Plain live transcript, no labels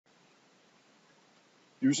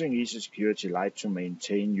Using Easy Security Light to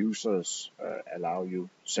maintain users allow you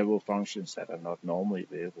several functions that are not normally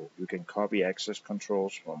available. You can copy access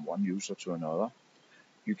controls from one user to another.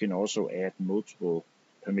 You can also add multiple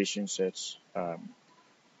permission sets,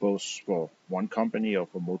 both for one company or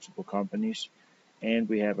for multiple companies. And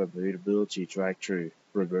we have availability to actually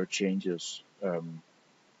revert changes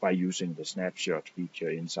by using the snapshot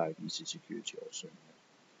feature inside Easy Security also.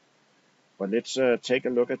 But let's take a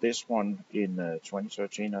look at this one in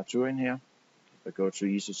 2013 R2 in here. If I go to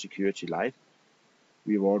Easy Security Light,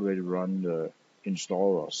 we've already run the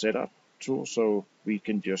install or setup tool, so we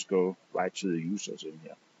can just go right to the users in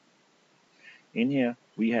here. In here,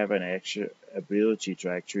 we have an ability to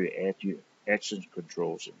actually add action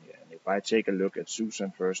controls in here. And if I take a look at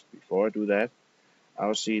Susan first, before I do that,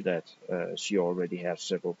 I'll see that she already has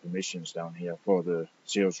several permissions down here for the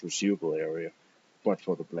sales receivable area, but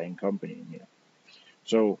for the blank company in here.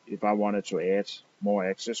 So if I wanted to add more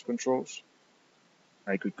access controls,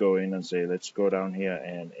 I could go in and say, let's go down here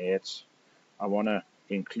and add, I want to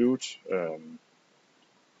include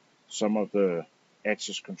some of the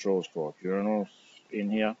access controls for journals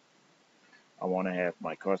in here. I want to have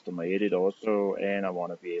my customer edit also, and I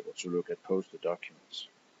want to be able to look at posted documents.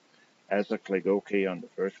 As I click OK on the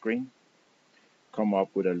first screen, come up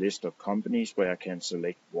with a list of companies where I can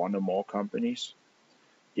select one or more companies.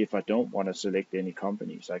 If I don't want to select any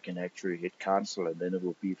companies, I can actually hit cancel, and then it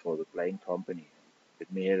will be for the blank company.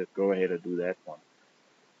 Let me go ahead and do that one.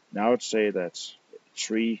 Now it's say that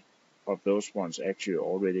 3 of those ones actually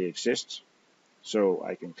already exist, so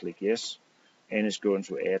I can click yes, and it's going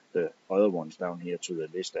to add the other ones down here to the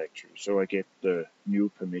list actually. So I get the new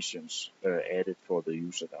permissions added for the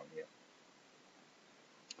user down here.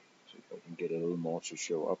 So if I can get a little more to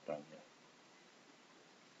show up down here.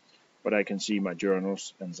 But I can see my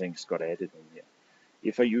journals and things got added in here.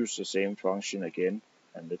 If I use the same function again,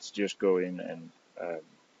 and let's just go in and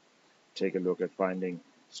take a look at finding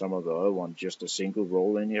some of the other ones, just a single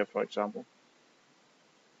role in here, for example.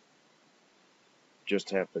 Just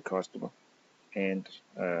have the customer, and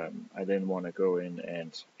I then want to go in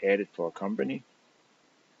and add it for a company.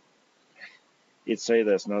 It say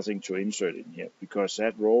there's nothing to insert in here because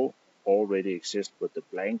that role already exists with the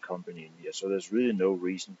blank company in here, so there's really no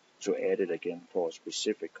reason to add it again for a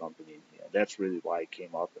specific company in here. That's really why I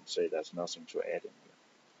came up and say there's nothing to add in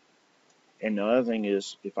here. And the other thing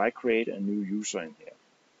is, if I create a new user in here,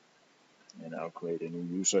 and I'll create a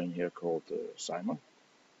new user in here called Simon.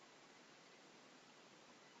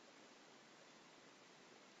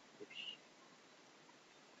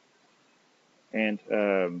 And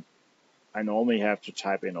I normally have to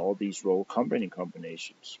type in all these role company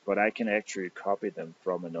combinations, but I can actually copy them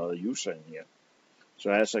from another user in here. So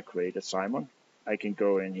as I created Simon, I can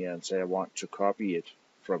go in here and say I want to copy it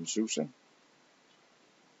from Susan.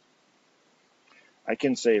 I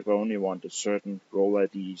can say if I only want a certain role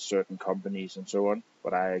ID, certain companies and so on,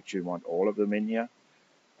 but I actually want all of them in here.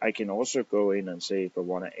 I can also go in and say if I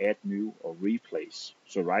want to add new or replace.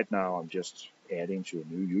 So right now I'm just adding to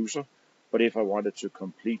a new user, but if I wanted to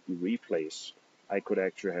completely replace, I could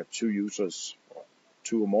actually have 2 users, or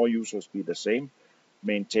 2 or more users be the same,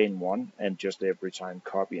 maintain one, and just every time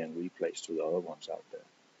copy and replace to the other ones out there.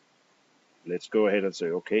 Let's go ahead and say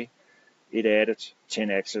okay. It added 10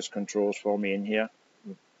 access controls for me in here.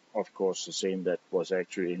 Of course, the same that was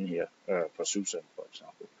actually in here for Susan, for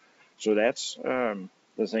example. So that's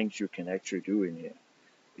the things you can actually do in here.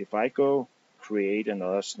 If I go create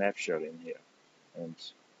another snapshot in here, and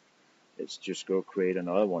let's just go create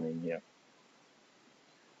another one in here,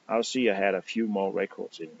 I'll see I had a few more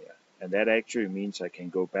records in here. And that actually means I can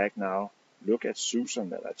go back now, look at Susan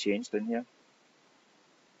that I changed in here.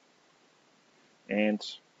 And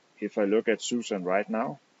if I look at Susan right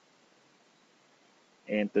now,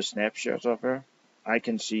 and the snapshots of her, I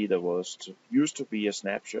can see there used to be a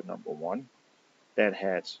snapshot number 1 that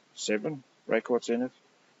had 7 records in it.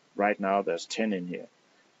 Right now there's 10 in here,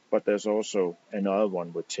 but there's also another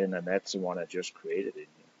one with 10, and that's the one I just created in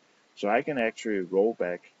here. So I can actually roll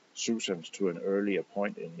back Susan's to an earlier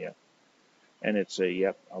point in here, and it say,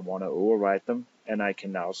 yep, I want to overwrite them, and I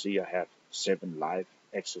can now see I have 7 live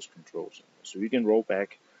access controls in here. So you can roll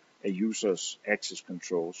back a user's access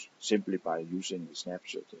controls simply by using the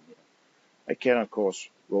snapshot in here. I can of course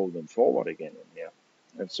roll them forward again in here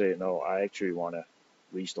and say, no, I actually want to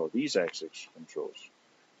restore these access controls.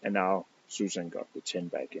 And now Susan got the 10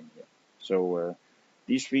 back in here. So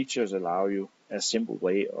these features allow you a simple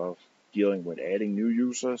way of dealing with adding new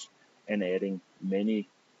users and adding many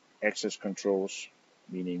access controls,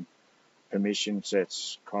 meaning permission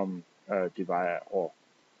sets come divide or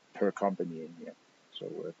per company in here.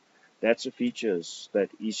 So That's the features that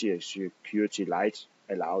Easy Security Light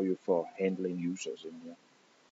allow you for handling users in here.